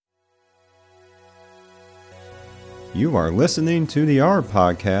You are listening to the R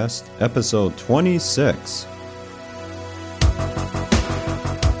Podcast, episode 26.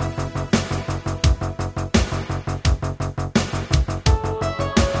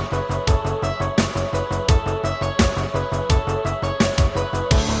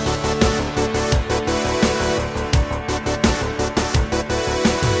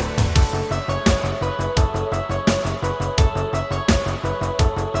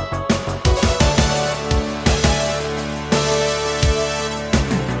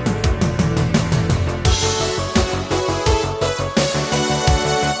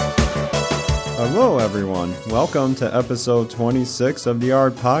 Hello, everyone. Welcome to episode 26 of the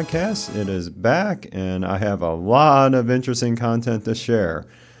Art Podcast. It is back, and I have a lot of interesting content to share.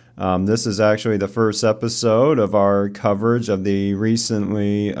 This is actually the first episode of our coverage of the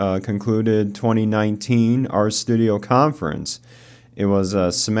recently concluded 2019 Rstudio conference. It was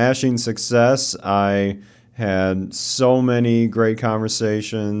a smashing success. I had so many great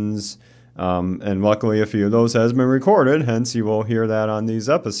conversations, and luckily a few of those has been recorded, hence you will hear that on these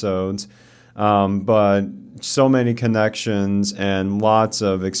episodes. But so many connections and lots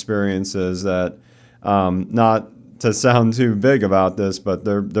of experiences that, not to sound too big about this, but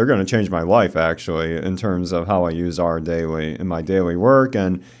they're going to change my life actually in terms of how I use R daily in my daily work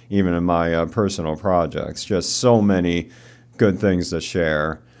and even in my personal projects. Just so many good things to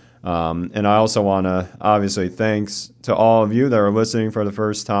share. And I also want to obviously thanks to all of you that are listening for the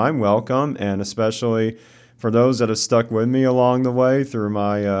first time. Welcome, and especially for those that have stuck with me along the way through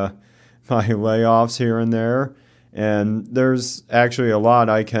my layoffs here and there. And there's actually a lot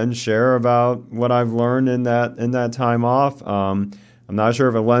I can share about what I've learned in that time off. I'm not sure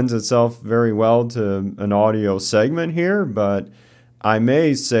if it lends itself very well to an audio segment here, but I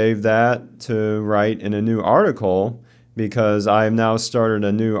may save that to write in a new article, because I have now started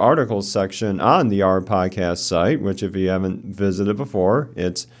a new article section on the R Podcast site, which if you haven't visited before,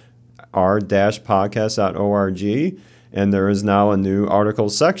 it's r-podcast.org. And there is now a new article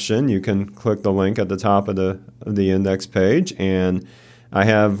section. You can click the link at the top of the index page. And I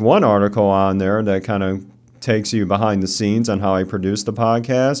have one article on there that kind of takes you behind the scenes on how I produce the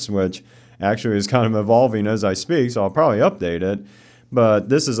podcast, which actually is kind of evolving as I speak, so I'll probably update it. But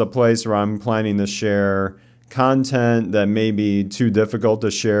this is a place where I'm planning to share content that may be too difficult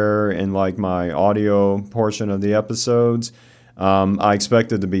to share in like my audio portion of the episodes. I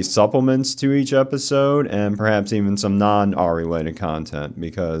expect it to be supplements to each episode and perhaps even some non-R related content,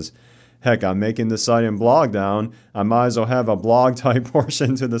 because heck, I'm making the site in blog down. I might as well have a blog type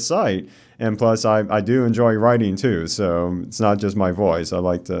portion to the site. And plus I do enjoy writing too. So it's not just my voice. I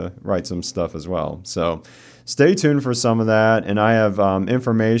like to write some stuff as well. So stay tuned for some of that. And I have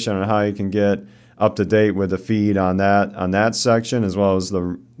information on how you can get up to date with the feed on that section, as well as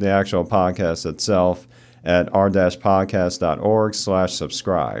the actual podcast itself at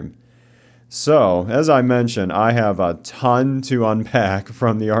r-podcast.org/subscribe. So, as I mentioned, I have a ton to unpack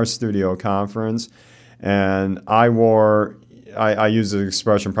from the Rstudio conference, and I use the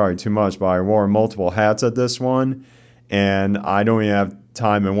expression probably too much, but I wore multiple hats at this one, and I don't even have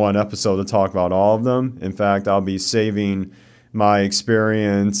time in one episode to talk about all of them. In fact, I'll be saving my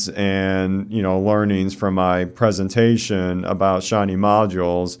experience and learnings from my presentation about Shiny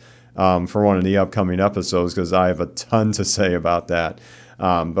modules for one of the upcoming episodes, because I have a ton to say about that.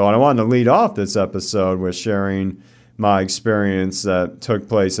 But I wanted to lead off this episode with sharing my experience that took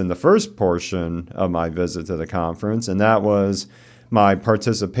place in the first portion of my visit to the conference, and that was my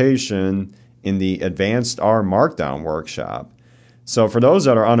participation in the Advanced R-Markdown workshop. So for those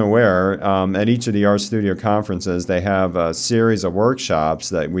that are unaware, at each of the Rstudio conferences, they have a series of workshops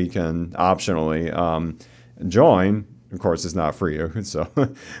that we can optionally join. Of course, it's not free, so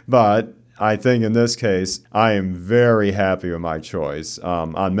but I think in this case, I am very happy with my choice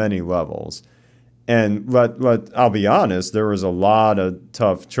on many levels. And I'll be honest, there was a lot of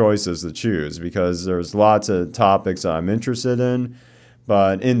tough choices to choose, because there's lots of topics that I'm interested in.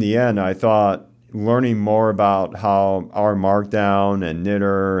 But in the end, I thought learning more about how R-Markdown and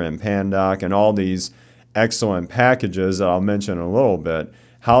Knitter and Pandoc and all these excellent packages that I'll mention in a little bit,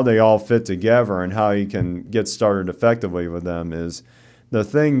 how they all fit together and how you can get started effectively with them is the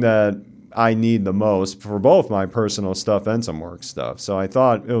thing that I need the most for both my personal stuff and some work stuff. So I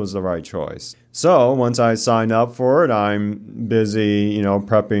thought it was the right choice. So once I signed up for it, I'm busy,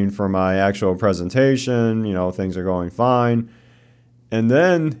 prepping for my actual presentation. Things are going fine. And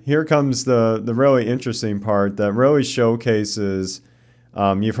then here comes the really interesting part that really showcases,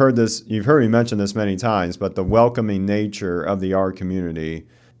 you've heard me mention this many times, but the welcoming nature of the R community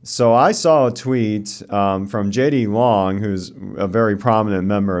So I saw a tweet from JD Long, who's a very prominent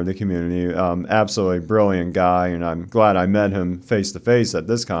member of the community, absolutely brilliant guy, and I'm glad I met him face to face at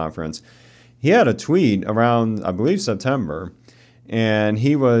this conference. He had a tweet around, I believe, September, and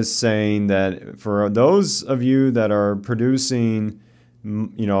he was saying that for those of you that are producing,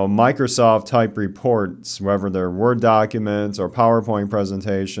 Microsoft type reports, whether they're Word documents or PowerPoint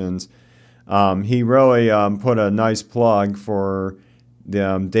presentations, he really put a nice plug for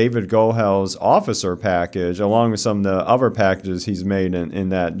the David Gohel's Officer package, along with some of the other packages he's made in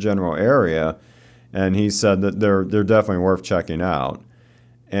that general area. And he said that they're definitely worth checking out.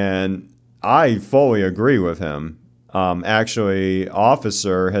 And I fully agree with him. Actually,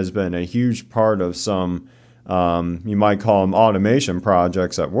 Officer has been a huge part of some, you might call them automation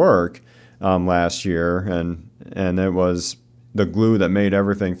projects at work last year. And it was the glue that made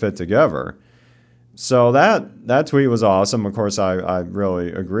everything fit together. So that tweet was awesome. Of course, I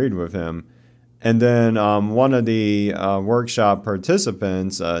really agreed with him. And then one of the workshop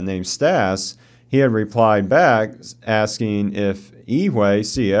participants named Stas, he had replied back asking if Yihui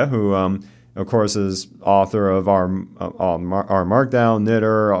Xie, who of course is author of R-Markdown,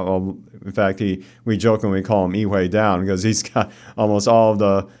 knitter. In fact, we jokingly call him Yihui Down because he's got almost all of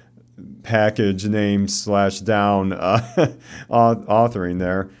the package names /down authoring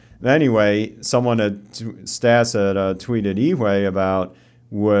there. Anyway, Stas had tweeted Yihui about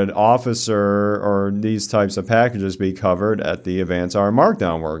would Officer or these types of packages be covered at the Advanced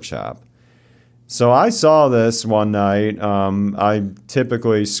R-Markdown workshop. So I saw this one night. I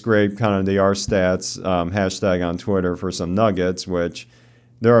typically scrape kind of the RStats hashtag on Twitter for some nuggets, which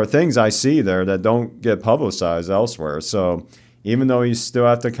there are things I see there that don't get publicized elsewhere. So even though you still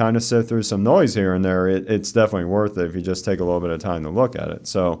have to kind of sift through some noise here and there, it's definitely worth it if you just take a little bit of time to look at it.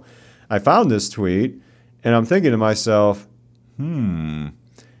 So I found this tweet, and I'm thinking to myself,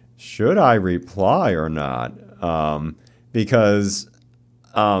 should I reply or not? Because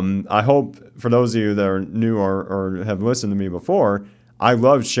I hope for those of you that are new or have listened to me before, I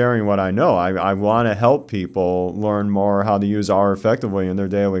love sharing what I know. I want to help people learn more how to use R effectively in their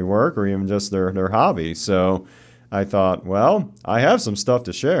daily work or even just their hobby. So I thought, well, I have some stuff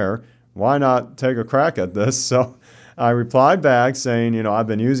to share. Why not take a crack at this? So I replied back saying, I've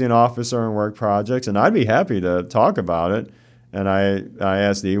been using Officer in work projects, and I'd be happy to talk about it. And I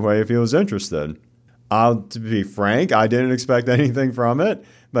asked Yihui if he was interested. To be frank, I didn't expect anything from it,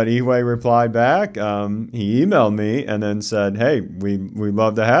 but Yihui replied back. He emailed me and then said, hey, we'd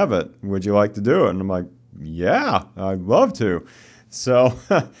love to have it. Would you like to do it? And I'm like, yeah, I'd love to. So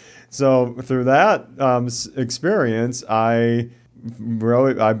So through that experience, I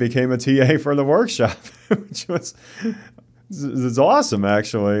became a TA for the workshop, which was awesome,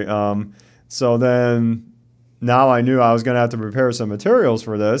 actually. So then now I knew I was going to have to prepare some materials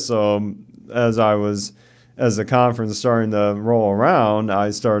for this. So as the conference was starting to roll around,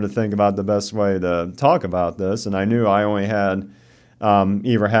 I started to think about the best way to talk about this. And I knew I only had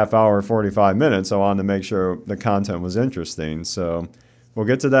either half hour or 45 minutes. So I wanted to make sure the content was interesting. So we'll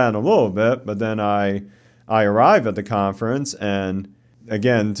get to that in a little bit. But then I arrived at the conference, and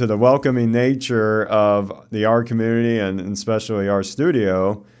again, to the welcoming nature of the R community and especially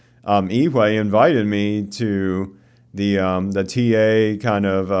Rstudio, Yihui invited me to the TA kind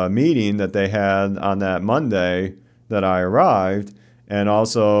of meeting that they had on that Monday that I arrived, and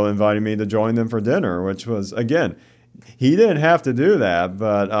also invited me to join them for dinner, which was, again, he didn't have to do that,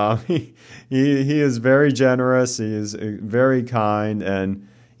 but he is very generous. He is very kind, and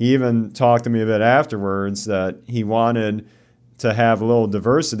he even talked to me a bit afterwards that he wanted to have a little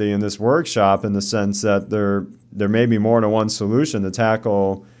diversity in this workshop, in the sense that there may be more than one solution to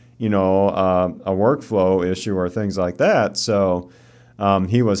tackle, a workflow issue or things like that. So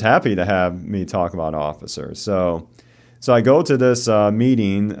he was happy to have me talk about officers. So I go to this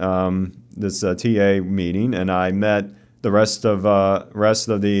meeting, this TA meeting, and I met the rest of the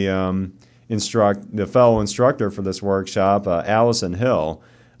fellow instructor for this workshop, Allison Hill.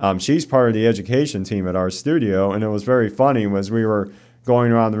 She's part of the education team at Rstudio, and it was very funny as we were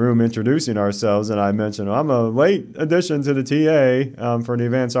going around the room introducing ourselves, and I mentioned, I'm a late addition to the TA for the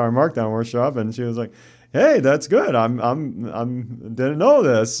Advanced R-Markdown workshop, and she was like, "Hey, that's good. I'm didn't know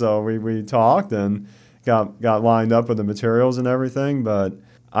this." So we talked and got lined up with the materials and everything, but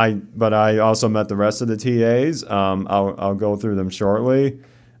I also met the rest of the TAs. I'll go through them shortly.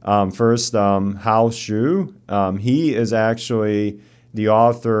 First, Hao Shu. He is actually the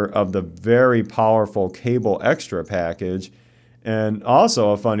author of the very powerful Cable Extra package. And also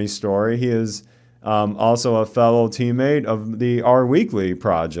a funny story, he is also a fellow teammate of the R Weekly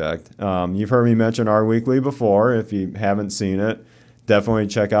project. You've heard me mention R Weekly before. If you haven't seen it, definitely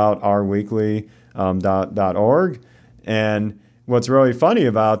check out rweekly.org. And what's really funny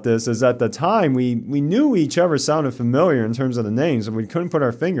about this is at the time we knew each other sounded familiar in terms of the names, and we couldn't put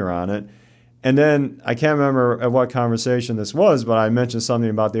our finger on it. And then I can't remember at what conversation this was, but I mentioned something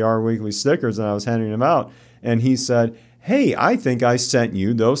about the R Weekly stickers, and I was handing them out. And he said, "Hey, I think I sent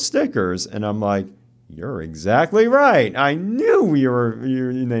you those stickers." And I'm like, "You're exactly right. I knew your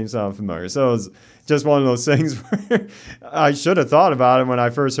name sounded familiar." So it was just one of those things where I should have thought about it when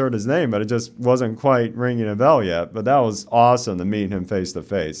I first heard his name, but it just wasn't quite ringing a bell yet. But that was awesome to meet him face to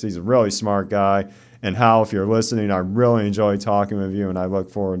face. He's a really smart guy. And Hal, if you're listening, I really enjoy talking with you, and I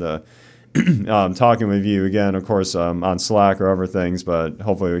look forward to talking with you again, of course, on Slack or other things, but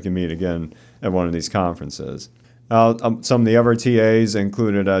hopefully we can meet again at one of these conferences. Some of the other TAs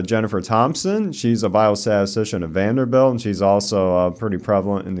included Jennifer Thompson. She's a biostatistician at Vanderbilt, and she's also pretty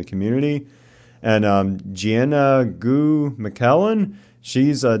prevalent in the community. And Gianna Gu McKellen,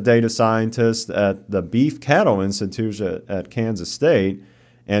 she's a data scientist at the Beef Cattle Institute at Kansas State,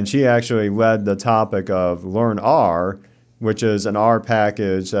 and she actually led the topic of Learn R, which is an R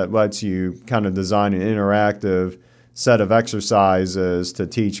package that lets you kind of design an interactive set of exercises to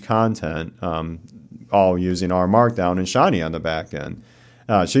teach content, all using R-Markdown and Shiny on the back end.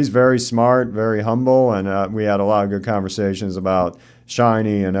 She's very smart, very humble, and we had a lot of good conversations about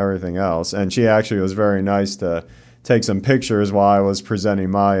Shiny and everything else. And she actually was very nice to take some pictures while I was presenting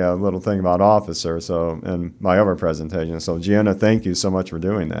my little thing about Officer, and my other presentation. So Gianna, thank you so much for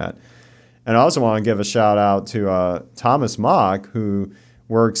doing that. And I also want to give a shout out to Thomas Mock, who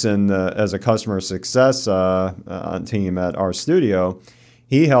works as a customer success team at Rstudio.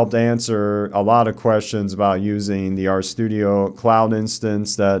 He helped answer a lot of questions about using the Rstudio cloud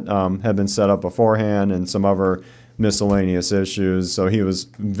instance that had been set up beforehand and some other miscellaneous issues. So he was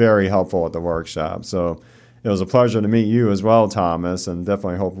very helpful at the workshop. So it was a pleasure to meet you as well, Thomas, and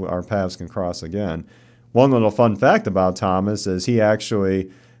definitely hope our paths can cross again. One little fun fact about Thomas is he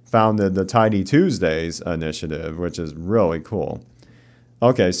actually founded the Tidy Tuesdays initiative, which is really cool.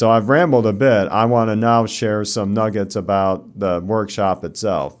 Okay, so I've rambled a bit. I want to now share some nuggets about the workshop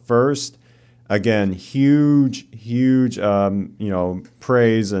itself. First, again, huge praise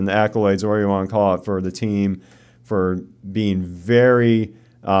and accolades, or whatever you want to call it, for the team for being very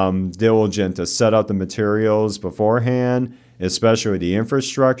diligent to set up the materials beforehand, especially the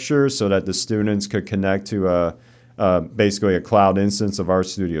infrastructure, so that the students could connect to basically a cloud instance of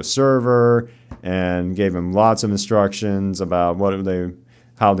Rstudio server, and gave them lots of instructions about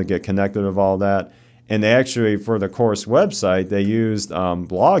how to get connected with all that. And they actually, for the course website, they used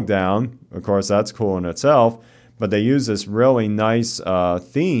Blogdown. Of course, that's cool in itself, but they used this really nice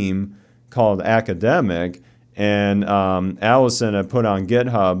theme called Academic. And Allison had put on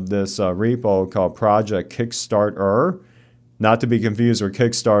GitHub this repo called Project Kickstarter, not to be confused with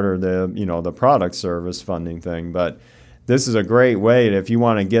Kickstarter, the product service funding thing. But this is a great way if you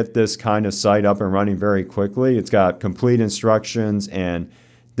want to get this kind of site up and running very quickly. It's got complete instructions, and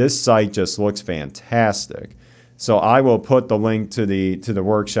this site just looks fantastic. So I will put the link to the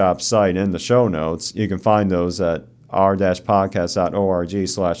workshop site in the show notes. You can find those at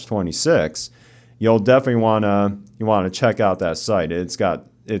r-podcast.org/26. You'll definitely want to check out that site.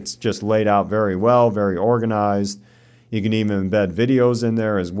 It's just laid out very well, very organized. You can even embed videos in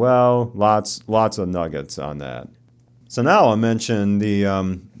there as well. Lots of nuggets on that. So now I'll mention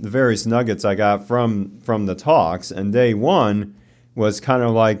the various nuggets I got from the talks. And day one was kind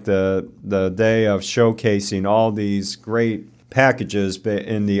of like the day of showcasing all these great packages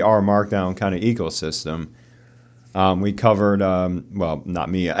in the R-Markdown kind of ecosystem. We covered, not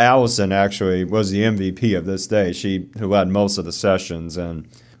me, Allison actually was the MVP of this day. Who led most of the sessions and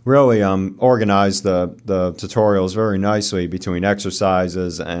really organized the tutorials very nicely between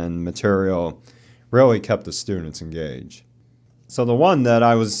exercises and material. Really kept the students engaged. So the one that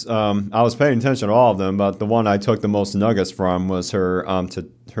I was paying attention to all of them, but the one I took the most nuggets from was her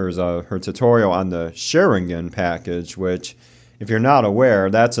tutorial on the Sheringan package, which, if you're not aware,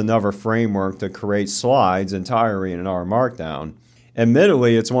 that's another framework to create slides entirely in R-Markdown.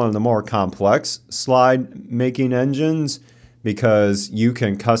 Admittedly, it's one of the more complex slide making engines because you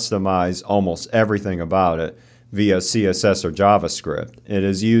can customize almost everything about it via CSS or JavaScript. It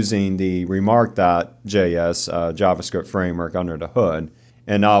is using the remark.js JavaScript framework under the hood.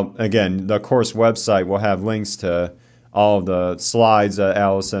 And now, again, the course website will have links to all of the slides that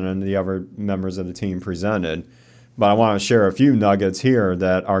Allison and the other members of the team presented. But I want to share a few nuggets here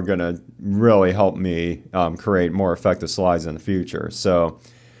that are going to really help me create more effective slides in the future. So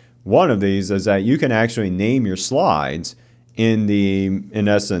one of these is that you can actually name your slides in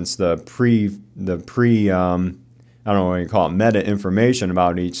essence, the I don't know what you call it, meta information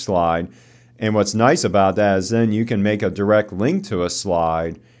about each slide. And what's nice about that is then you can make a direct link to a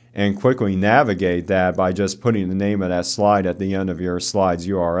slide and quickly navigate that by just putting the name of that slide at the end of your slide's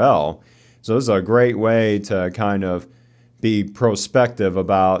URL. So this is a great way to kind of be prospective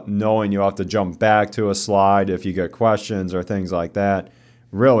about knowing you have to jump back to a slide if you get questions or things like that.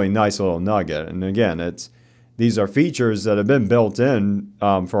 Really nice little nugget. And again, these are features that have been built in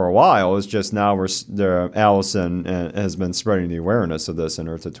for a while. It's just now Allison has been spreading the awareness of this in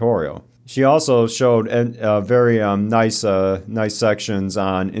her tutorial. She also showed very nice sections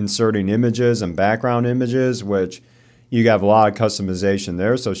on inserting images and background images, which you have a lot of customization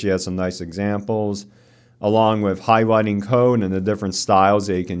there. So she had some nice examples, along with highlighting code and the different styles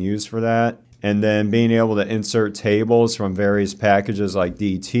that you can use for that. And then being able to insert tables from various packages like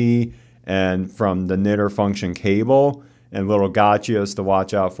DT and from the knitter function cable, and little gotchas to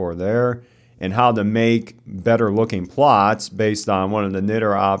watch out for there, and how to make better looking plots based on one of the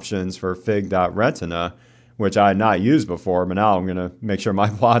knitter options for fig.retina, which I had not used before, but now I'm going to make sure my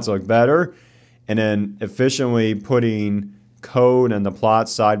plots look better. And then efficiently putting code and the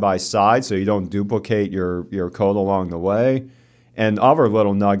plots side by side so you don't duplicate your code along the way. And other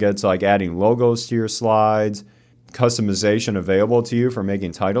little nuggets like adding logos to your slides, customization available to you for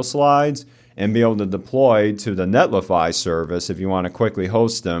making title slides, and be able to deploy to the Netlify service if you want to quickly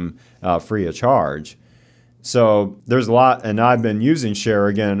host them free of charge. So there's a lot, and I've been using Share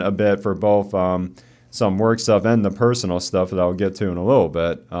again a bit for both some work stuff and the personal stuff that I'll get to in a little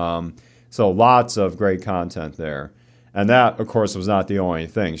bit. So lots of great content there. And that, of course, was not the only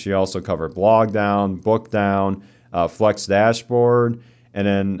thing. She also covered Blog Down, Book Down, Flex Dashboard, and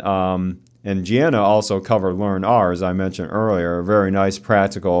then and Gianna also covered Learn R, as I mentioned earlier, a very nice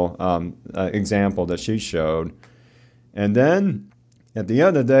practical example that she showed. And then at the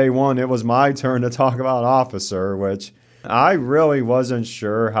end of day one, it was my turn to talk about Officer, which I really wasn't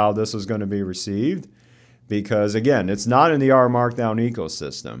sure how this was going to be received because, again, it's not in the R-Markdown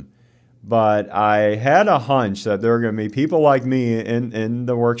ecosystem. But I had a hunch that there were going to be people like me in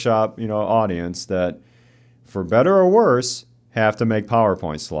the workshop, audience that, for better or worse, have to make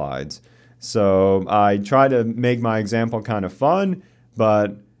PowerPoint slides. So I tried to make my example kind of fun,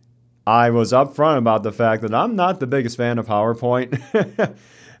 but I was upfront about the fact that I'm not the biggest fan of PowerPoint,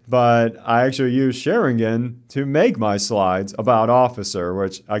 but I actually used Sheringan to make my slides about Officer,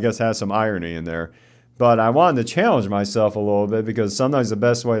 which I guess has some irony in there. But I wanted to challenge myself a little bit because sometimes the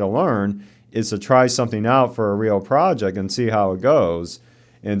best way to learn is to try something out for a real project and see how it goes.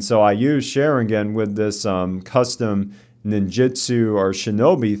 And so I used Sheringan with this custom ninjutsu or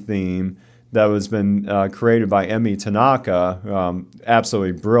shinobi theme that was been created by Emi Tanaka,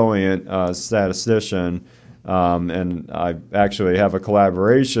 absolutely brilliant statistician. And I actually have a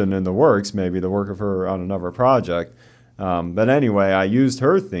collaboration in the works, maybe to work with her on another project. But anyway, I used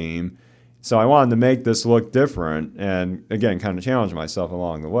her theme. So I wanted to make this look different and, again, kind of challenge myself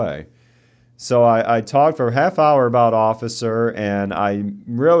along the way. So I talked for a half hour about Officer, and I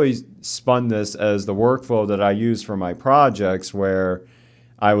really spun this as the workflow that I use for my projects, where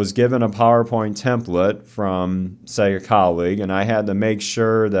I was given a PowerPoint template from, say, a colleague, and I had to make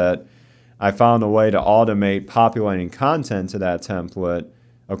sure that I found a way to automate populating content to that template,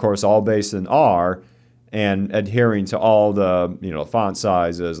 of course, all based in R, and adhering to all the font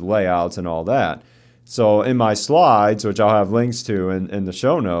sizes, layouts, and all that. So in my slides, which I'll have links to in the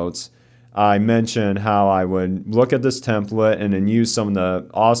show notes, I mentioned how I would look at this template and then use some of the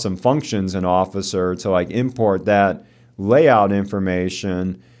awesome functions in Officer to import that layout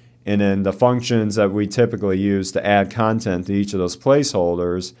information, and then the functions that we typically use to add content to each of those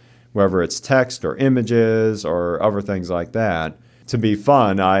placeholders, whether it's text or images or other things like that. To be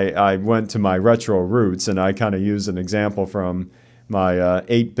fun, I went to my retro roots, and I kind of used an example from my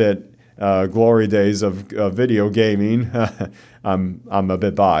 8-bit glory days of video gaming. I'm a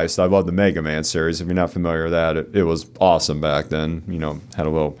bit biased. I love the Mega Man series. If you're not familiar with that, it was awesome back then. Had a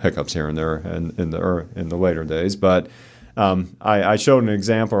little hiccups here and there in the later days. But I showed an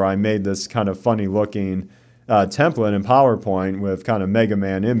example where I made this kind of funny-looking template in PowerPoint with kind of Mega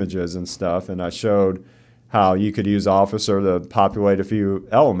Man images and stuff, and I showed how you could use Officer to populate a few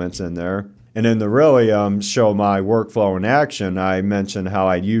elements in there. And then to really show my workflow in action, I mentioned how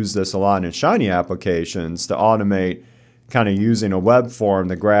I use this a lot in Shiny applications to automate kind of using a web form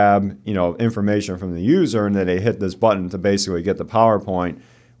to grab information from the user, and then they hit this button to basically get the PowerPoint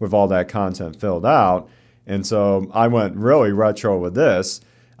with all that content filled out. And so I went really retro with this.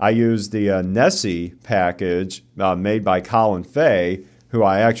 I used the Nessie package made by Colin Fay, who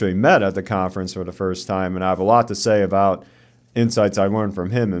I actually met at the conference for the first time, and I have a lot to say about insights I learned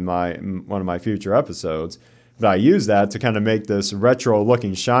from him in one of my future episodes. But I used that to kind of make this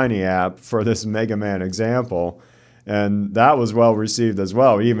retro-looking shiny app for this Mega Man example. And that was well received as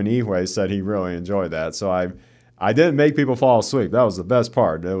well. Even Ihue said he really enjoyed that. So I didn't make people fall asleep. That was the best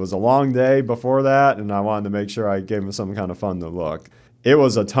part. It was a long day before that, and I wanted to make sure I gave them some kind of fun to look. It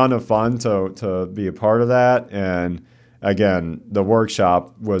was a ton of fun to be a part of that. And again, the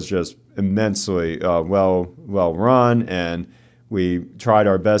workshop was just immensely well run, and we tried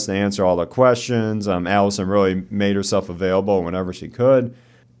our best to answer all the questions. Allison really made herself available whenever she could.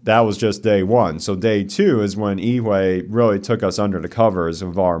 That was just day one. So day two is when Ihue really took us under the covers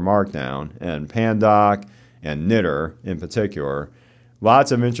of R-Markdown and Pandoc and Knitter in particular.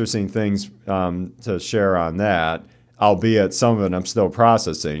 Lots of interesting things to share on that, albeit some of it I'm still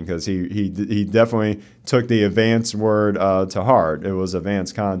processing because he definitely took the advanced word to heart. It was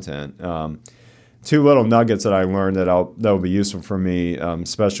advanced content. Two little nuggets that I learned that will be useful for me,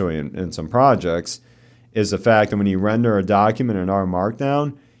 especially in some projects, is the fact that when you render a document in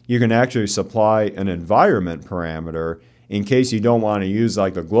R-Markdown, you can actually supply an environment parameter in case you don't want to use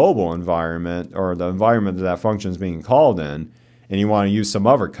like the global environment or the environment that function is being called in, and you want to use some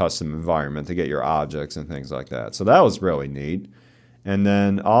other custom environment to get your objects and things like that. So that was really neat. And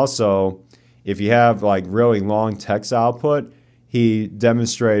then also, if you have like really long text output, he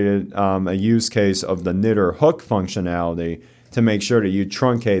demonstrated a use case of the Knitter hook functionality to make sure that you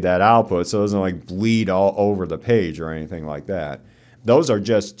truncate that output so it doesn't like bleed all over the page or anything like that. Those are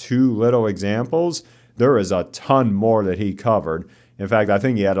just two little examples. There is a ton more that he covered. In fact, I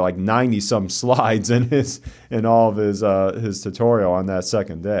think he had like 90-some slides in all of his tutorial on that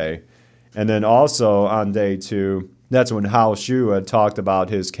second day. And then also on day two, that's when Hao Shu had talked about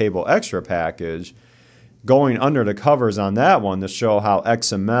his Cable Extra package. Going under the covers on that one to show how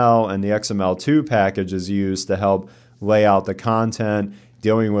XML and the XML2 package is used to help lay out the content,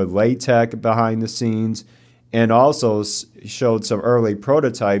 dealing with LaTeX behind the scenes, and also showed some early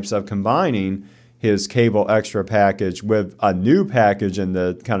prototypes of combining his Cable Extra package with a new package in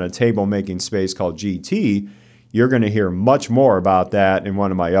the kind of table making space called GT. You're going to hear much more about that in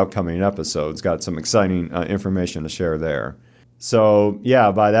one of my upcoming episodes. Got some exciting information to share there. So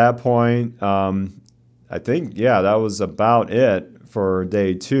yeah, by that point, I think, that was about it for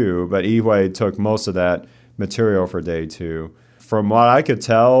day two, but Ihue took most of that material for day two. From what I could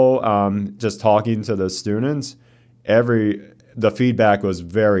tell, just talking to the students, the feedback was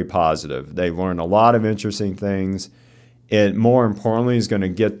very positive. They learned a lot of interesting things. It, more importantly, is going to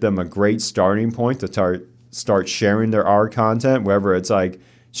get them a great starting point to start sharing their R content, whether it's like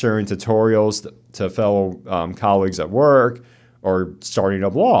sharing tutorials to fellow colleagues at work, or starting a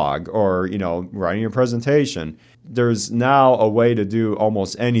blog, or writing a presentation. There's now a way to do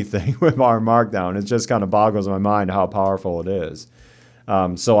almost anything with R-Markdown. It just kind of boggles my mind how powerful it is.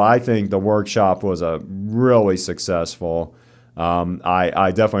 So I think the workshop was really successful.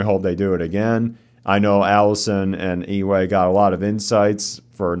 I definitely hope they do it again. I know Allison and Ihue got a lot of insights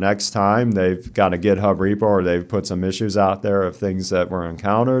for next time. They've got a GitHub repo, or they've put some issues out there of things that were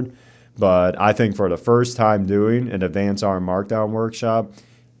encountered. But I think for the first time doing an Advanced R-Markdown workshop,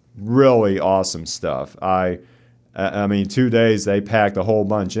 really awesome stuff. I mean, 2 days they packed a whole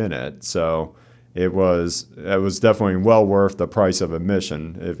bunch in it, so it was definitely well worth the price of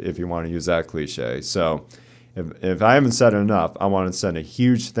admission, if you want to use that cliche. So if I haven't said enough, I want to send a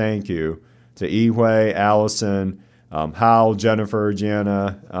huge thank you to Ihue, Allison, Hal, Jennifer,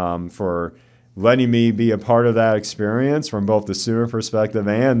 Gianna, for letting me be a part of that experience from both the student perspective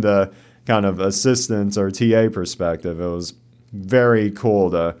and the kind of assistance or TA perspective. It was very cool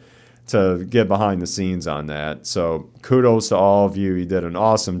to get behind the scenes on that. So kudos to all of you. You did an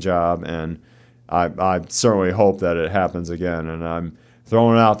awesome job, and I certainly hope that it happens again. And I'm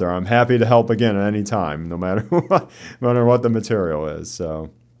throwing it out there. I'm happy to help again at any time, no matter what the material is.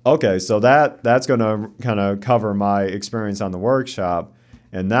 So okay, so that's going to kind of cover my experience on the workshop.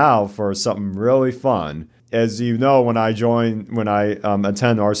 And now for something really fun. As you know, when I attend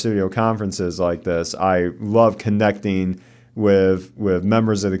Rstudio conferences like this, I love connecting with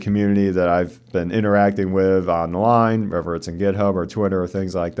members of the community that I've been interacting with online, whether it's in GitHub or Twitter or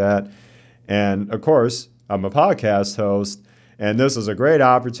things like that. And of course, I'm a podcast host, and this is a great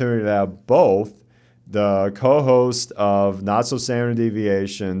opportunity to have both the co-host of Not So Standard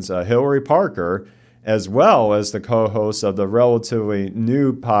Deviations, Hilary Parker, as well as the co-host of the relatively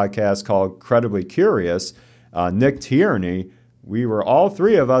new podcast called Credibly Curious, Nick Tierny. All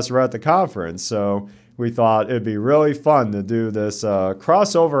three of us were at the conference, so we thought it'd be really fun to do this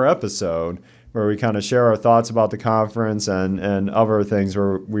crossover episode where we kind of share our thoughts about the conference and other things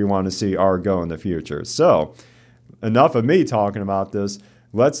where we want to see R go in the future. So enough of me talking about this.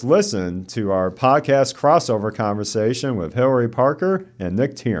 let's listen to our podcast crossover conversation with Hilary Parker and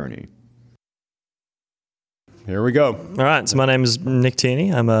Nick Tierny. Here we go. All right, so my name is Nick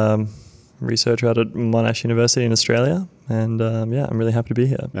Tierny. I'm a researcher out at Monash University in Australia, and I'm really happy to be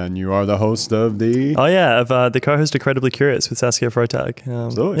here. And you are the host of the... of the co-host of Credibly Curious with Saskia Freytag.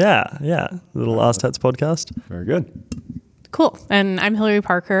 Absolutely. Yeah, little Ask Tats podcast. Very good. Cool. And I'm Hilary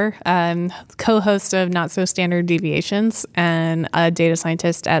Parker, co-host of Not So Standard Deviations and a data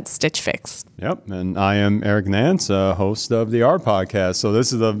scientist at Stitch Fix. Yep. And I am Eric Nance, host of the R podcast. So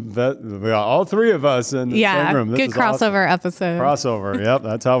this is we got all three of us in the same room. This good crossover episode. Crossover. Yep.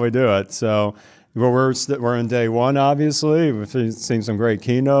 That's how we do it. So we're in day one, obviously. We've seen some great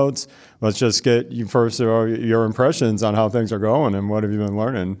keynotes. Let's just get you first your impressions on how things are going and what have you been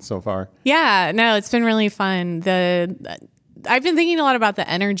learning so far? Yeah, no, it's been really fun. I've been thinking a lot about the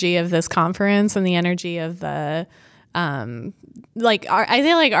energy of this conference and the energy of the, I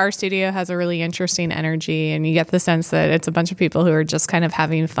feel like Rstudio has a really interesting energy, and you get the sense that it's a bunch of people who are just kind of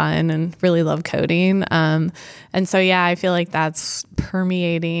having fun and really love coding. And so, I feel like that's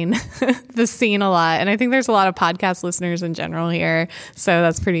permeating the scene a lot. And I think there's a lot of podcast listeners in general here. So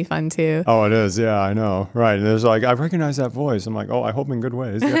that's pretty fun too. Oh, it is. Yeah, I know. Right. And there's I recognize that voice. I'm like, oh, I hope in good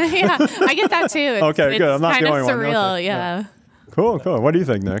ways. Yeah, yeah, I get that too. Okay, good. I'm not kind the only of surreal. one. Okay. Yeah. Cool. What do you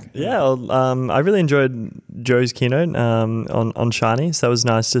think, Nick? Yeah, I really enjoyed Joe's keynote on Shiny. So that was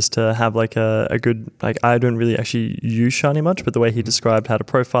nice just to have a good, I don't really actually use Shiny much, but the way he described how to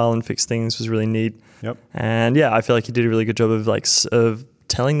profile and fix things was really neat. Yep. And I feel like he did a really good job of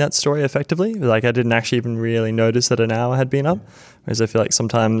telling that story effectively. I didn't actually even really notice that an hour had been up. Whereas I feel like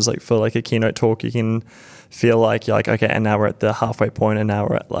sometimes for a keynote talk, you can feel like you're okay, and now we're at the halfway point, and now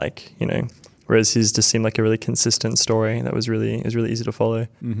we're at whereas his just seemed like a really consistent story that was really easy to follow.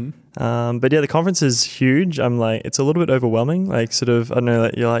 Mm-hmm. But the conference is huge. It's a little bit overwhelming. I don't know,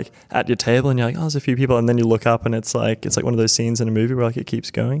 you're at your table and you're oh, there's a few people, and then you look up and it's like one of those scenes in a movie where it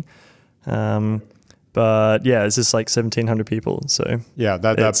keeps going. But it's just 1,700 people. So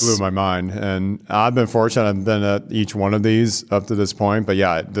that blew my mind. And I've been fortunate. I've been at each one of these up to this point. But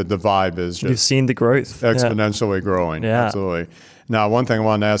the vibe is just... You've seen the growth. Exponentially growing. Yeah. Absolutely. Now, one thing I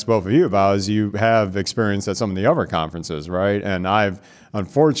wanted to ask both of you about is you have experience at some of the other conferences, right? And I've,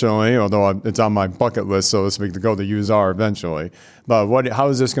 unfortunately, although it's on my bucket list, so to speak, to go to use R eventually. But how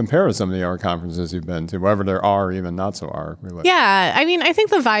does this compare to some of the R conferences you've been to, whether there are even not so R related? Yeah, I think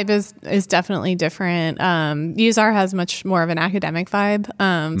the vibe is definitely different. Use R has much more of an academic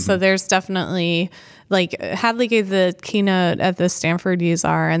vibe. So there's definitely... Hadley gave the keynote at the Stanford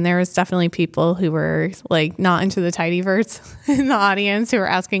USR, and there was definitely people who were not into the tidyverts in the audience who were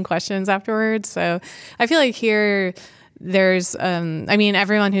asking questions afterwards. So I feel like here there's,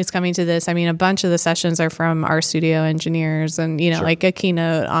 everyone who's coming to this, a bunch of the sessions are from Rstudio engineers and, Sure. A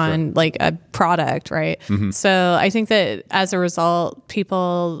keynote on a product, right? Mm-hmm. So I think that as a result,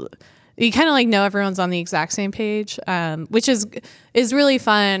 you kind of know everyone's on the exact same page, which is really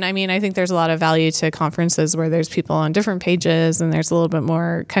fun. I think there's a lot of value to conferences where there's people on different pages and there's a little bit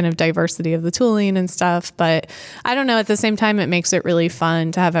more kind of diversity of the tooling and stuff. But I don't know, at the same time, it makes it really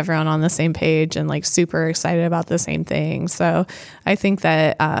fun to have everyone on the same page and super excited about the same thing. So I think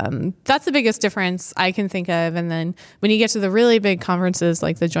that that's the biggest difference I can think of. And then when you get to the really big conferences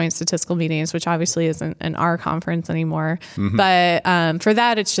like the Joint Statistical Meetings, which obviously isn't an R conference anymore, mm-hmm. but for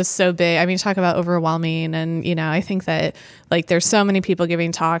that, it's just so big. Talk about overwhelming. And, I think that there's so many people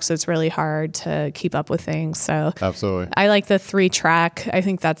giving talks, it's really hard to keep up with things. So absolutely. I like the 3-track. I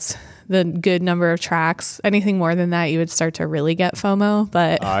think that's the good number of tracks. Anything more than that, you would start to really get FOMO.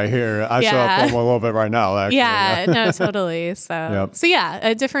 But I hear I still have FOMO a little bit right now, actually. Yeah, no, totally. So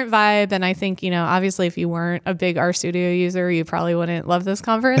a different vibe. And I think, obviously if you weren't a big RStudio user, you probably wouldn't love this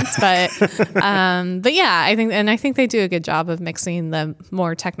conference. But I think they do a good job of mixing the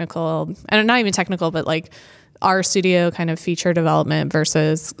more technical, and not even technical, but RStudio kind of feature development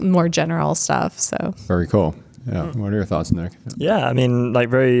versus more general stuff. So very cool. Yeah. What are your thoughts, Nick? Yeah,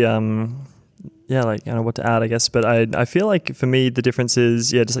 very, I don't know what to add, I guess. But I feel like for me, the difference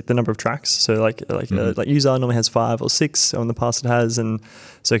is, just the number of tracks. So mm-hmm. User normally has 5 or 6, or in the past it has. And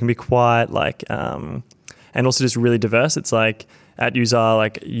so it can be quite and also just really diverse. It's at User,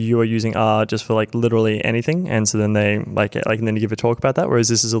 you are using R just for literally anything. And so then they and then you give a talk about that. Whereas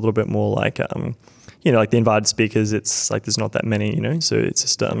this is a little bit more the invited speakers, it's there's not that many, so it's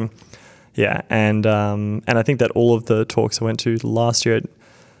just, and I think that all of the talks I went to last year at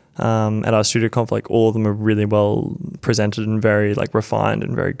Rstudio Conf, all of them are really well presented and very refined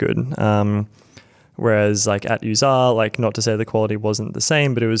and very good. Whereas like at USR, like not to say the quality wasn't the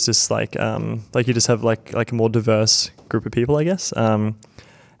same, but it was just like you just have like a more diverse group of people, I guess.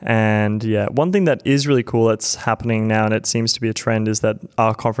 And yeah, one thing that is really cool that's happening now, and it seems to be a trend, is that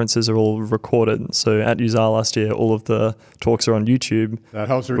our conferences are all recorded. So at USR last year, all of the talks are on YouTube. That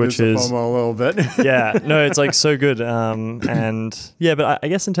helps reduce the FOMO a little bit. Yeah, no, it's like so good. And yeah, but I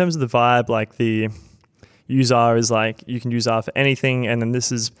guess in terms of the vibe, like the USR is like, you can use R for anything. And then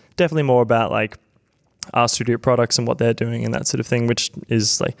this is definitely more about like RStudio products and what they're doing and that sort of thing, which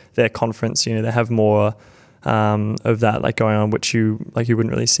is like their conference. You know, they have more of that like going on, which you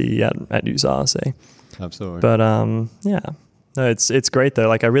wouldn't really see at USR, say. Absolutely. But yeah, no, it's great though.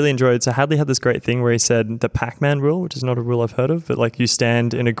 Like I really enjoyed. So Hadley had this great thing where he said the Pac-Man rule, which is not a rule I've heard of, but like you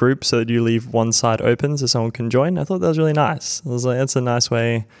stand in a group so that you leave one side open so someone can join. I thought that was really nice. I was like, that's a nice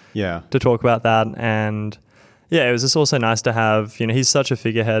way to talk about that. And yeah, it was just also nice to have, you know, he's such a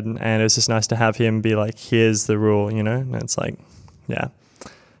figurehead, and it was just nice to have him be like, here's the rule, you know. And it's like, yeah.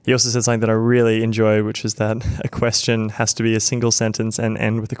 He also said something that I really enjoyed, which is that a question has to be a single sentence and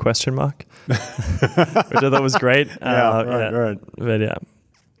end with a question mark, which I thought was great. Right. But yeah.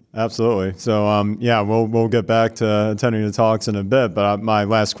 Absolutely. So, we'll get back to attending the talks in a bit. But my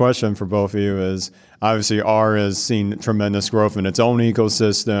last question for both of you is, obviously, R has seen tremendous growth in its own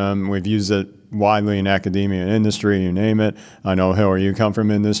ecosystem. We've used it widely in academia and industry, you name it. I know, Hilary, you come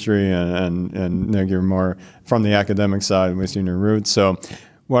from industry, and Nick, you're more from the academic side, with your roots. So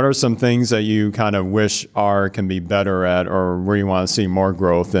what are some things that you kind of wish R can be better at, or where you want to see more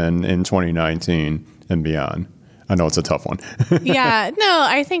growth in 2019 and beyond? I know it's a tough one. Yeah, no,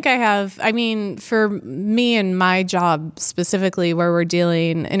 I think I have. I mean, for me and my job specifically, where we're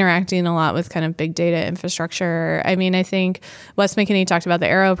interacting a lot with kind of big data infrastructure. I mean, I think Wes McKinney talked about the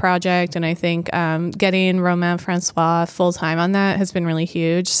Arrow project, and I think getting Romain Francois full time on that has been really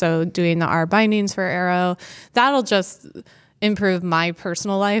huge. So doing the R bindings for Arrow, that'll just improve my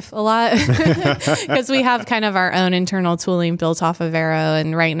personal life a lot because we have kind of our own internal tooling built off of Arrow.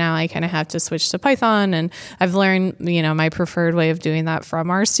 And right now I kind of have to switch to Python, and I've learned, you know, my preferred way of doing that from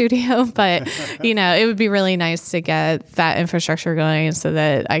RStudio, but you know, it would be really nice to get that infrastructure going so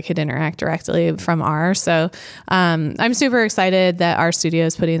that I could interact directly from R. So I'm super excited that RStudio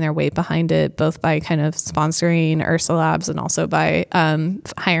is putting their weight behind it, both by kind of sponsoring Ursa Labs and also by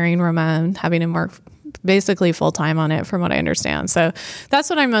hiring Romain, having him work basically full time on it, from what I understand. So that's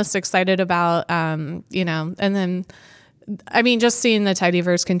what I'm most excited about. You know, and then, I mean, just seeing the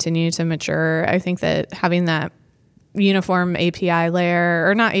tidyverse continue to mature, I think that having that uniform API layer,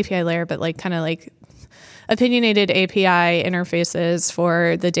 or not API layer, but like kind of like opinionated API interfaces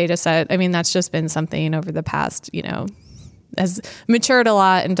for the data set. I mean, that's just been something over the past, you know, has matured a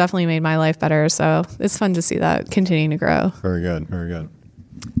lot and definitely made my life better. So it's fun to see that continuing to grow. Very good. Very good.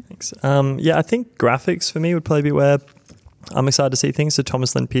 Thanks. I think graphics for me would probably be where I'm excited to see things. So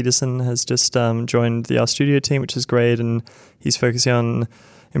Thomas Lynn Peterson has just joined the RStudio team, which is great, and he's focusing on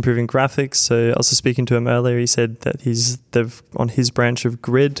improving graphics. So also speaking to him earlier, he said that they've on his branch of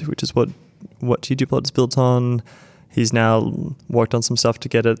Grid, which is what ggplot is built on. He's now worked on some stuff to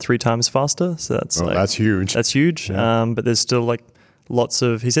get it 3 times faster. So that's huge. That's huge. Yeah. But there's still like lots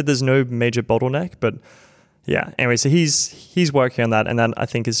of. He said there's no major bottleneck, but. Yeah. Anyway, so he's working on that, and that I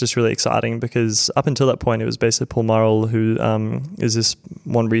think is just really exciting because up until that point, it was basically Paul Murrell, who is this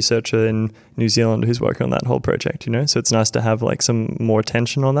one researcher in New Zealand who's working on that whole project. You know, so it's nice to have like some more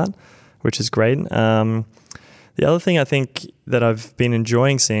attention on that, which is great. The other thing I think that I've been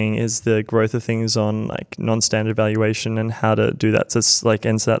enjoying seeing is the growth of things on like non-standard valuation and how to do that. So it's like,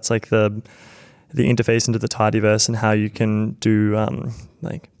 and so that's like the interface into the tidyverse and how you can do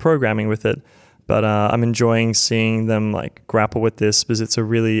like programming with it. But I'm enjoying seeing them like grapple with this because it's a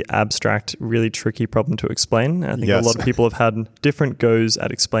really abstract, really tricky problem to explain. I think a lot of people have had different goes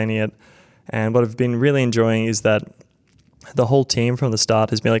at explaining it. And what I've been really enjoying is that the whole team from the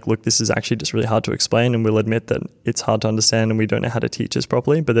start has been like, look, this is actually just really hard to explain, and we'll admit that it's hard to understand and we don't know how to teach this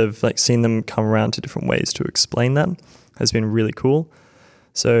properly. But they've like seen them come around to different ways to explain that. Has been really cool.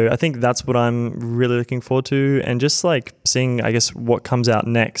 So I think that's what I'm really looking forward to, and just like seeing, I guess, what comes out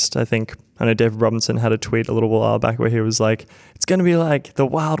next. I know David Robinson had a tweet a little while back where he was like, it's going to be like the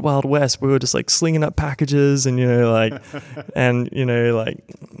wild, wild west. We were just like slinging up packages and, you know, like, and, you know, like,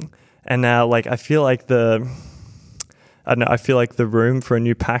 and now like, I feel like the room for a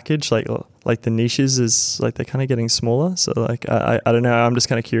new package, like the niches is like, they're kind of getting smaller. So like, I don't know. I'm just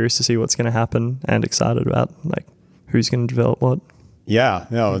kind of curious to see what's going to happen and excited about like who's going to develop what. Yeah,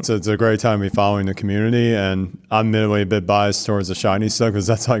 it's a great time to be following the community, and I'm admittedly a bit biased towards the Shiny stuff because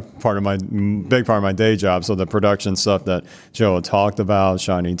that's like big part of my day job. So the production stuff that Joe had talked about,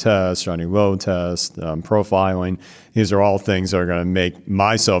 Shiny test, Shiny load test, profiling, these are all things that are going to make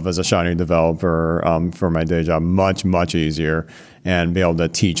myself as a Shiny developer for my day job much, much easier and be able to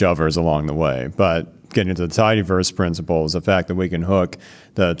teach others along the way. But getting into the tidyverse principles, the fact that we can hook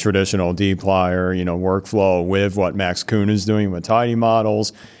the traditional dplyr, workflow with what Max Kuhn is doing with tidy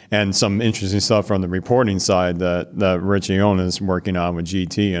models, and some interesting stuff from the reporting side that Rich Iona is working on with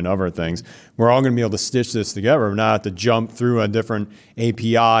GT and other things. We're all going to be able to stitch this together and not have to jump through a different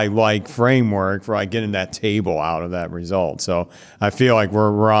API-like framework for getting that table out of that result. So I feel like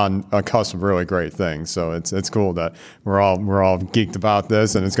we're on a cusp of really great things. So it's cool that we're all geeked about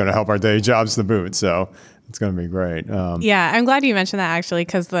this, and it's going to help our day jobs to boot. So it's going to be great. Yeah, I'm glad you mentioned that actually,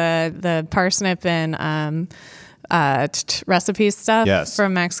 because the parsnip and recipes stuff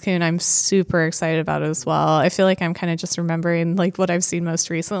from Max Kuhn, I'm super excited about as well. I feel like I'm kind of just remembering like what I've seen most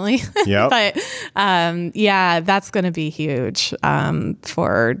recently. Yeah. But that's going to be huge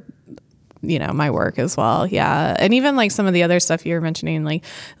for my work as well. Yeah. And even like some of the other stuff you were mentioning,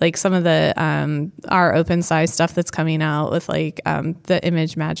 like some of the our open size stuff that's coming out with like the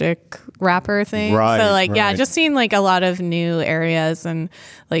image magic wrapper thing. Right, so like, right. yeah, just seeing like a lot of new areas and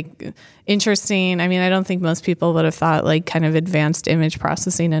like interesting. I mean, I don't think most people would have thought like kind of advanced image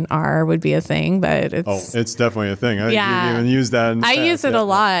processing in R would be a thing, but it's definitely a thing. I think yeah. you even use that. I use it a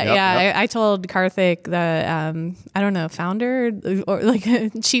lot. Yep, yeah. yep. I told Karthik, the, I don't know, founder or like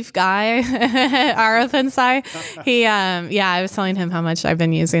chief guy at R OpenSci. He, I was telling him how much I've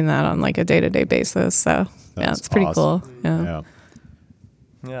been using that on like a day-to-day basis. So it's pretty awesome. cool. Yeah.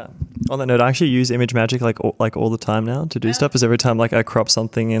 Yeah. On that note, I actually use ImageMagick like all the time now to do stuff. Because every time like I crop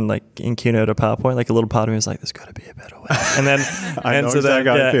something in Keynote or PowerPoint, like a little part of me is like, "There's got to be a better way." And then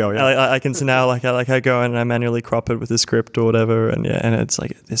I feel. I can see now I go in and I manually crop it with the script or whatever, and it's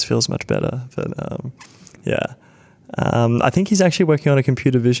like this feels much better. But I think he's actually working on a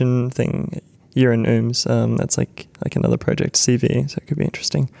computer vision thing here in OOMS. That's like another project, CV, so it could be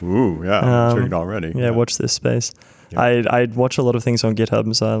interesting. Ooh, yeah, I'm intrigued already. Yeah, watch this space. Yeah. I watch a lot of things on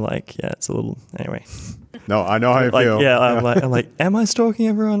GitHub, so I'm like, it's a little anyway. No, I know how you feel. Yeah, I'm like, am I stalking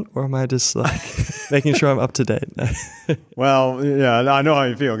everyone, or am I just like making sure I'm up to date? Well, yeah, I know how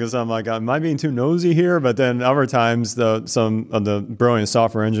you feel because I'm like, am I being too nosy here? But then other times, some of the brilliant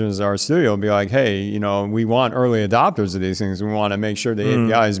software engineers at Rstudio will be like, hey, we want early adopters of these things. We want to make sure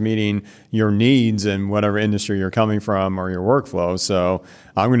the API is meeting your needs in whatever industry you're coming from or your workflow. So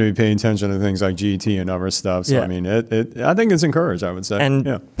I'm going to be paying attention to things like GT and other stuff. So I mean, I think it's encouraged, I would say.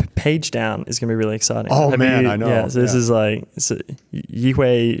 And page down is going to be really exciting. Oh man, I know. Yeah, so this is like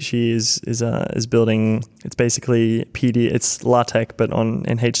Yihui. She is building. It's basically PD. It's LaTeX, but in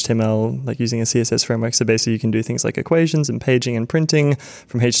HTML, like using a CSS framework. So basically, you can do things like equations and paging and printing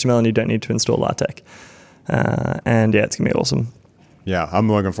from HTML, and you don't need to install LaTeX. It's gonna be awesome. Yeah,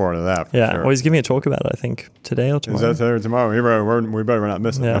 I'm looking forward to that. Yeah, sure. well, he's giving me a talk about it, I think, today or tomorrow. Is that today or tomorrow? We better not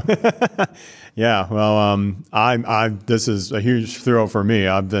miss it. Yeah. Yeah. Well, this is a huge thrill for me.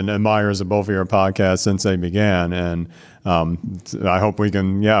 I've been admirers of both of your podcasts since they began, and I hope we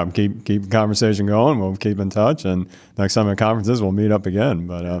can, keep the conversation going. We'll keep in touch, and next time at conferences, we'll meet up again.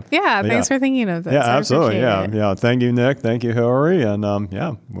 But thanks for thinking of this. Yeah, absolutely. Yeah. Thank you, Nick. Thank you, Hilary, and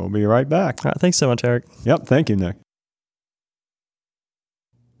we'll be right back. All right, thanks so much, Eric. Yep. Thank you, Nick.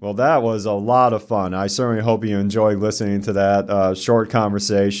 Well, that was a lot of fun. I certainly hope you enjoyed listening to that short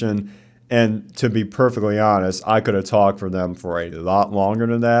conversation. And to be perfectly honest, I could have talked for them for a lot longer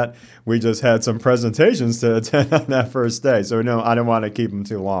than that. We just had some presentations to attend on that first day. So I don't want to keep them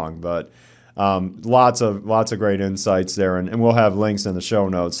too long. But lots of great insights there. And we'll have links in the show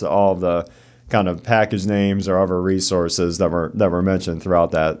notes to all the kind of package names or other resources that were mentioned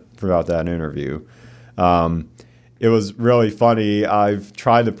throughout that interview. It was really funny. I've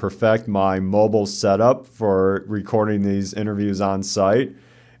tried to perfect my mobile setup for recording these interviews on site.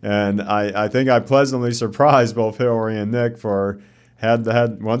 And I think I pleasantly surprised both Hilary and Nick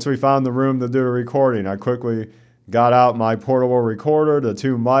once we found the room to do the recording, I quickly got out my portable recorder, the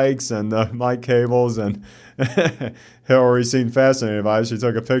 2 mics and the mic cables, and Hilary seemed fascinated by it. She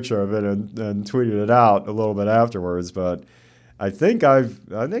took a picture of it and tweeted it out a little bit afterwards. But I think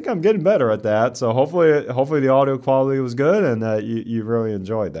I'm getting better at that. So hopefully the audio quality was good and that you really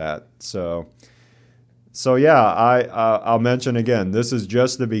enjoyed that. So yeah, I'll mention again, this is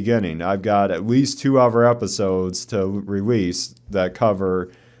just the beginning. I've got at least 2 other episodes to release that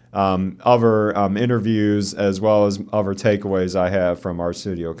cover other interviews as well as other takeaways I have from our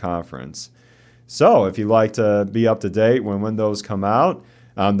Rstudio conference. So if you'd like to be up to date when those come out,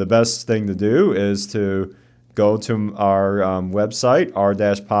 the best thing to do is to go to our website,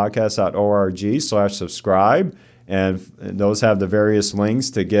 r-podcast.org/subscribe. And those have the various links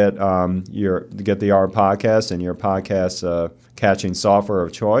to get the R podcast and your podcast catching software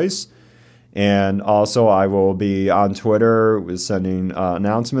of choice. And also, I will be on Twitter with sending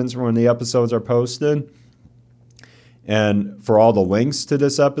announcements when the episodes are posted. And for all the links to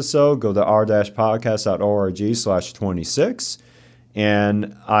this episode, go to r-podcast.org/26.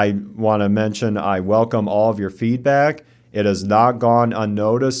 And I want to mention I welcome all of your feedback. It has not gone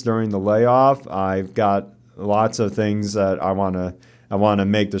unnoticed during the layoff. I've got lots of things that I want to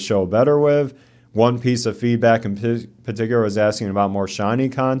make the show better with. One piece of feedback in particular was asking about more Shiny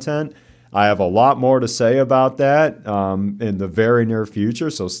content. I have a lot more to say about that in the very near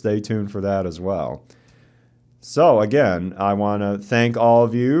future, so stay tuned for that as well. So again, I want to thank all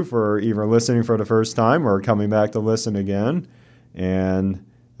of you for either listening for the first time or coming back to listen again. And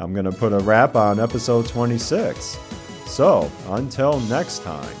I'm going to put a wrap on episode 26. So until next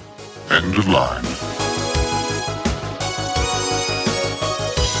time. End of line.